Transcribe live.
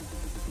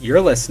You're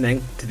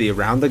listening to the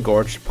Around the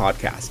Gorge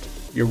podcast,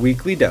 your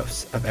weekly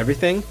dose of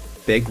everything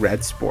Big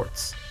Red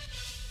Sports.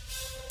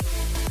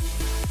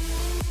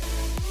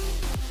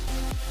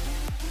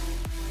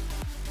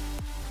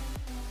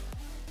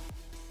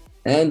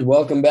 And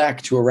welcome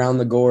back to Around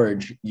the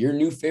Gorge, your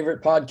new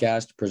favorite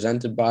podcast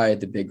presented by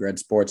the Big Red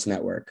Sports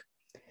Network.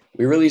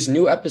 We release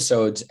new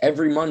episodes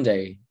every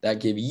Monday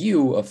that give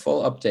you a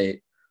full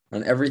update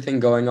on everything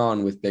going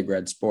on with Big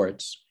Red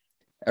Sports.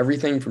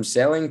 Everything from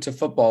sailing to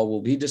football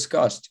will be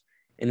discussed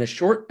in a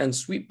short and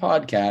sweet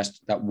podcast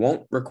that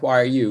won't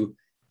require you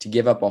to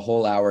give up a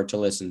whole hour to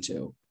listen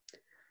to.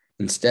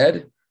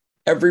 Instead,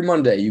 every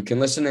Monday you can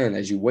listen in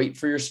as you wait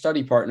for your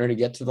study partner to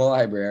get to the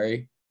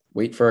library,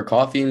 wait for a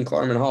coffee in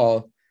Claremont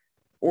Hall,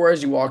 or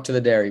as you walk to the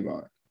dairy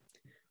bar.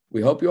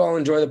 We hope you all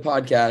enjoy the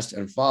podcast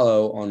and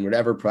follow on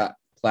whatever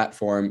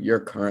platform you're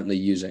currently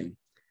using.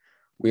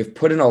 We have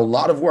put in a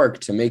lot of work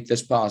to make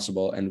this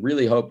possible and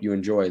really hope you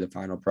enjoy the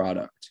final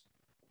product.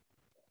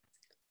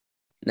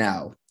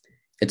 Now,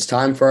 it's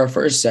time for our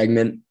first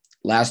segment,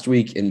 Last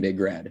Week in Big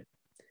Red.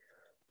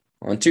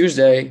 On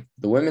Tuesday,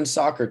 the women's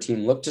soccer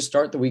team looked to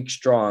start the week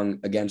strong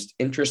against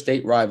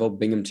intrastate rival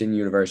Binghamton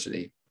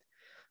University.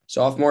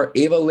 Sophomore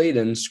Ava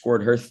Layden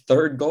scored her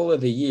third goal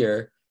of the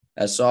year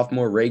as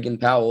sophomore Reagan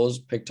Powells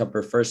picked up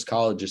her first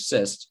college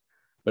assist,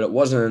 but it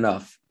wasn't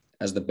enough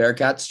as the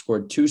Bearcats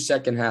scored 2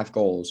 second-half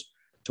goals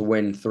to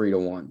win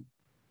 3-1.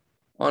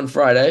 On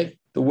Friday,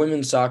 the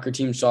women's soccer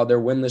team saw their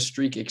winless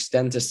streak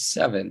extend to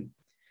 7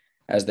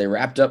 as they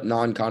wrapped up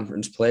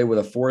non-conference play with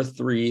a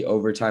 4-3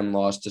 overtime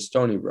loss to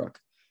Stony Brook,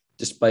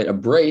 despite a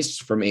brace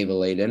from Ava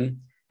Layden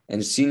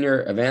and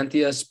senior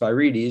Avanthia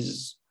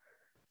Spirides'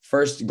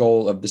 first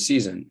goal of the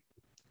season.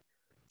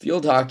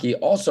 Field hockey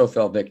also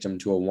fell victim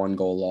to a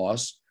 1-goal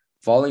loss,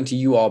 falling to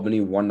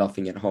UAlbany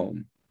 1-0 at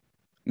home.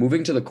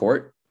 Moving to the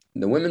court,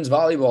 the women's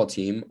volleyball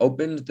team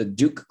opened the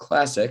Duke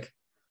Classic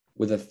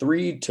with a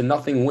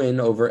 3-0 win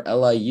over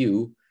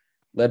LIU,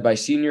 led by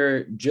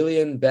senior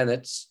Jillian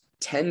Bennett's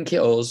 10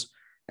 kills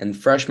and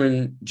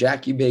freshman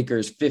Jackie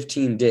Baker's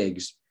 15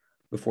 digs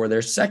before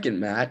their second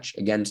match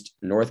against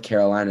North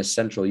Carolina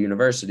Central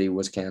University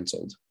was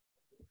canceled.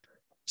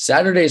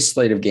 Saturday's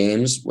slate of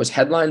games was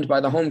headlined by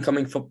the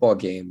homecoming football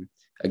game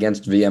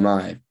against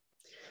VMI.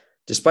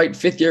 Despite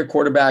fifth-year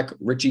quarterback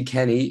Richie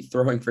Kenny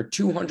throwing for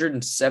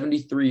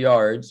 273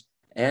 yards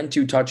and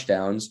 2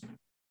 touchdowns,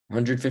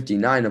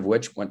 159 of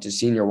which went to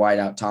senior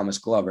wideout Thomas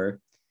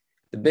Glover,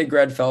 the Big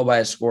Red fell by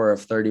a score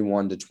of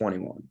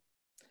 31-21.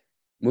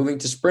 Moving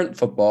to sprint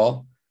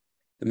football,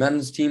 the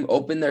men's team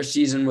opened their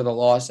season with a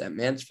loss at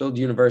Mansfield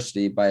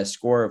University by a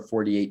score of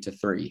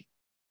 48-3.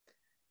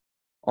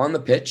 On the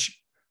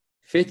pitch,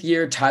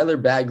 fifth-year Tyler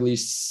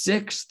Bagley's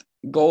 6th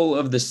goal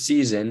of the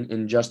season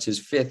in just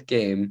his 5th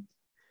game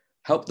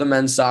helped the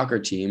men's soccer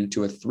team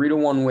to a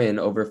 3-1 win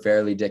over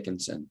Fairleigh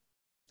Dickinson.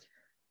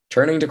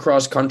 Turning to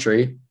cross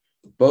country,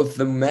 both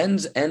the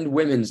men's and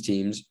women's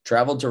teams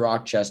traveled to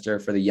Rochester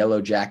for the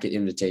Yellow Jacket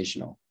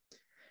Invitational.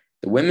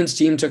 The women's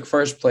team took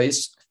first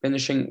place,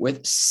 finishing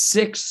with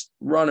 6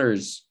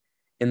 runners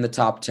in the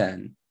top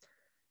 10.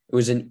 It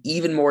was an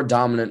even more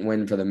dominant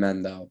win for the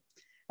men, though,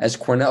 as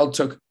Cornell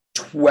took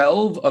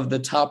 12 of the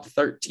top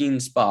 13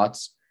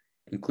 spots,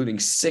 including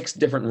 6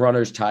 different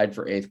runners tied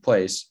for 8th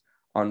place,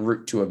 en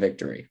route to a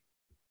victory.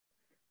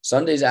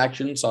 Sunday's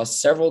action saw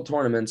several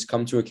tournaments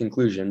come to a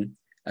conclusion,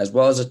 as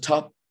well as a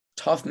tough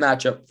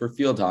matchup for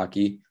field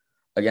hockey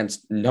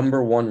against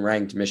number 1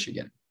 ranked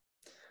Michigan.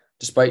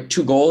 Despite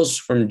 2 goals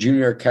from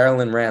junior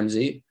Carolyn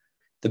Ramsey,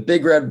 the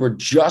Big Red were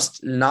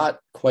just not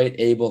quite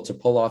able to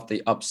pull off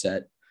the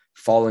upset,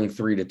 falling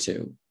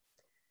 3-2.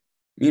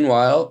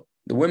 Meanwhile,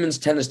 the women's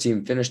tennis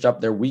team finished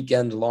up their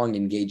weekend-long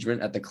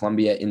engagement at the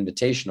Columbia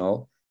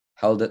Invitational,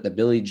 held at the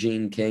Billie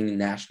Jean King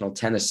National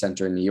Tennis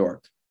Center in New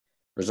York.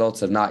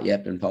 Results have not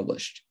yet been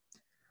published.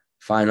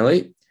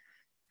 Finally,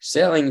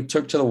 sailing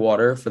took to the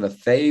water for the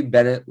Faye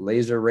Bennett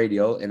Laser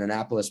Radial in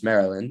Annapolis,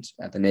 Maryland,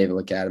 at the Naval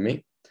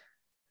Academy.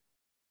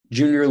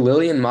 Junior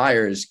Lillian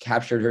Myers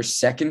captured her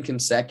 2nd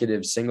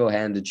consecutive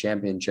single-handed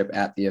championship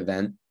at the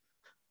event,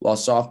 while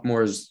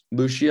sophomores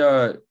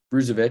Lucia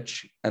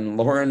Bruzovic and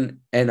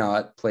Lauren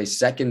Enot placed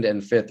 2nd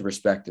and 5th,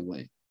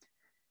 respectively.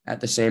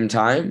 At the same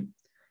time,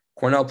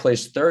 Cornell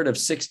placed 3rd of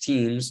 6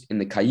 teams in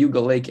the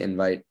Cayuga Lake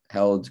Invite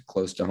held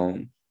close to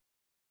home.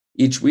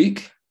 Each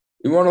week,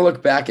 we want to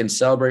look back and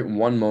celebrate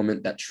one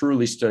moment that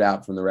truly stood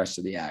out from the rest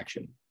of the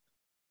action.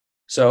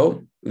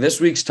 So,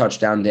 this week's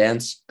touchdown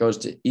dance goes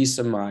to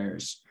Issa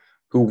Myers,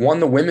 who won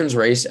the women's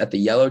race at the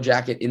Yellow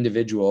Jacket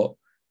Individual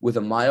with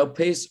a mile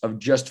pace of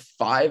just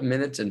 5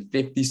 minutes and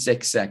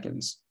 56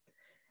 seconds.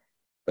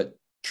 But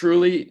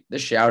truly, the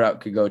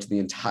shout-out could go to the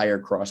entire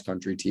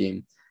cross-country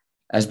team,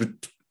 as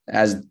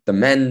the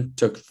men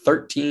took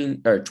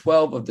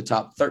 12 of the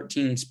top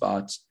 13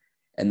 spots,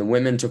 and the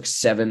women took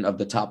 7 of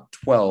the top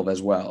 12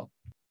 as well.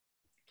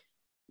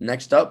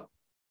 Next up,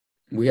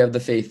 we have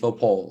the Faithful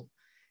Poll,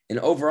 an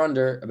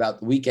over-under about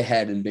the week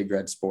ahead in Big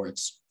Red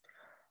Sports.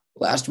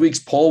 Last week's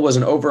poll was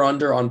an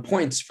over-under on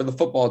points for the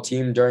football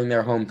team during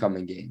their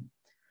homecoming game.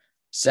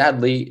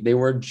 Sadly, they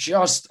were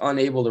just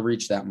unable to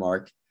reach that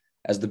mark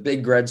as the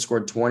Big Red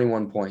scored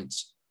 21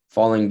 points,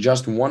 falling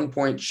just 1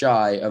 point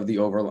shy of the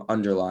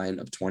over-under line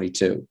of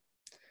 22.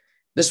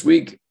 This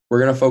week, we're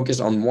going to focus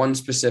on one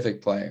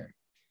specific player.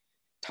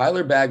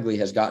 Tyler Bagley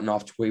has gotten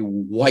off to a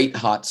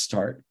white-hot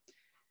start,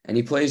 and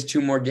he plays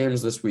 2 more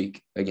games this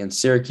week against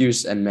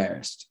Syracuse and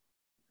Marist.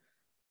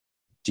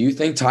 Do you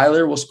think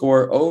Tyler will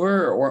score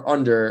over or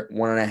under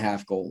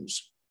 1.5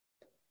 goals?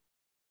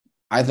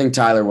 I think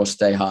Tyler will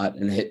stay hot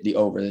and hit the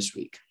over this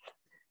week.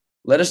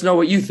 Let us know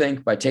what you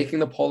think by taking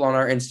the poll on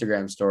our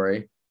Instagram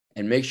story,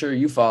 and make sure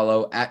you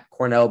follow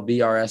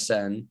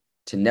 @CornellBRSN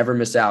to never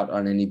miss out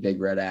on any Big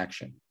Red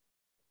action.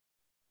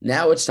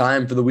 Now it's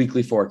time for the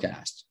weekly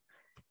forecast.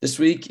 This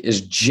week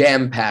is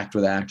jam-packed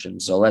with action,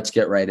 so let's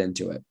get right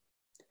into it.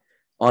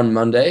 On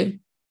Monday,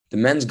 the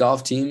men's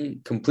golf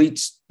team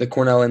completes the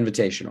Cornell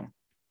Invitational.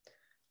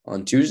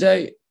 On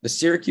Tuesday, the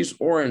Syracuse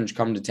Orange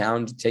come to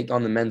town to take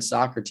on the men's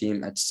soccer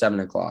team at 7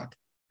 o'clock.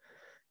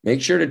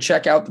 Make sure to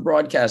check out the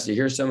broadcast to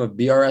hear some of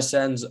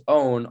BRSN's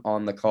own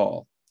on the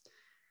call.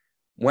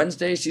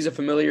 Wednesday sees a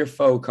familiar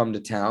foe come to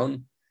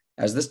town,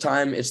 as this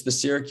time it's the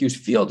Syracuse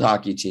field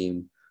hockey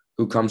team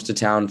who comes to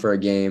town for a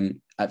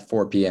game at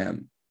 4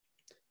 p.m.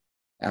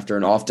 After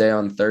an off day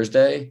on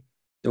Thursday,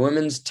 the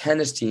women's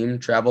tennis team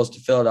travels to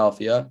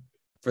Philadelphia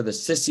for the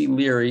Sissy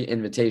Leary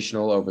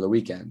Invitational over the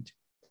weekend.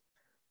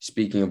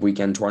 Speaking of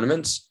weekend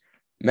tournaments,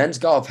 men's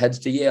golf heads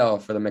to Yale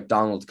for the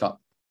McDonald's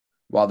Cup,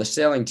 while the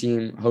sailing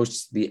team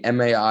hosts the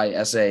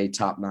MAISA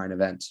Top 9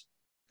 event.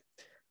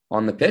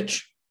 On the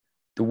pitch,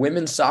 the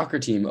women's soccer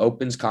team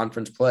opens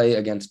conference play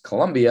against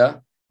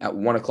Columbia at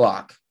 1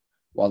 o'clock,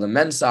 while the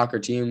men's soccer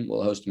team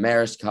will host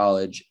Marist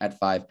College at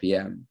 5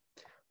 p.m.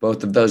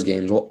 Both of those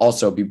games will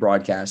also be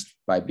broadcast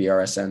by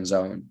BRSN's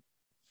own,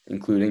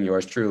 including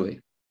yours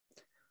truly.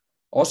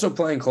 Also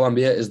playing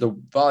Columbia is the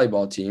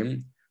volleyball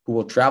team, who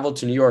will travel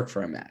to New York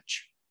for a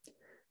match.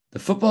 The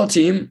football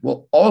team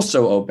will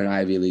also open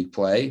Ivy League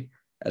play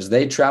as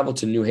they travel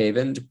to New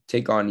Haven to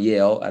take on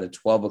Yale at a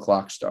 12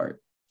 o'clock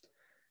start.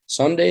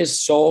 Sunday's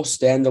sole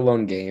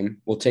standalone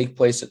game will take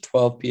place at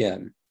 12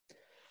 p.m.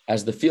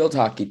 as the field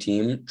hockey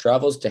team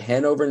travels to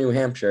Hanover, New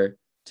Hampshire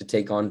to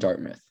take on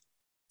Dartmouth.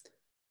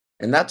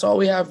 And that's all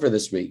we have for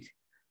this week.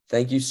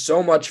 Thank you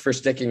so much for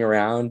sticking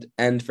around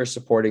and for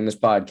supporting this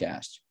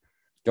podcast.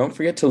 Don't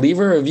forget to leave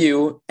a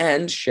review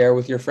and share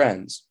with your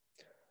friends.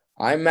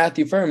 I'm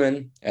Matthew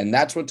Furman, and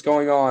that's what's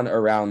going on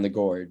around the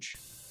Gorge.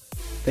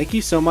 Thank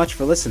you so much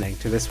for listening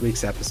to this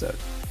week's episode.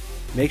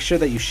 Make sure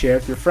that you share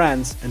with your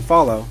friends and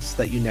follow so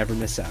that you never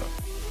miss out.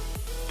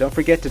 Don't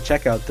forget to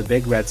check out the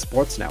Big Red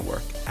Sports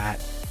Network at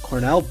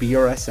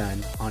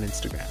CornellBRSN on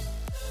Instagram.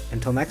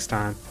 Until next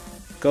time,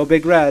 go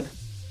Big Red!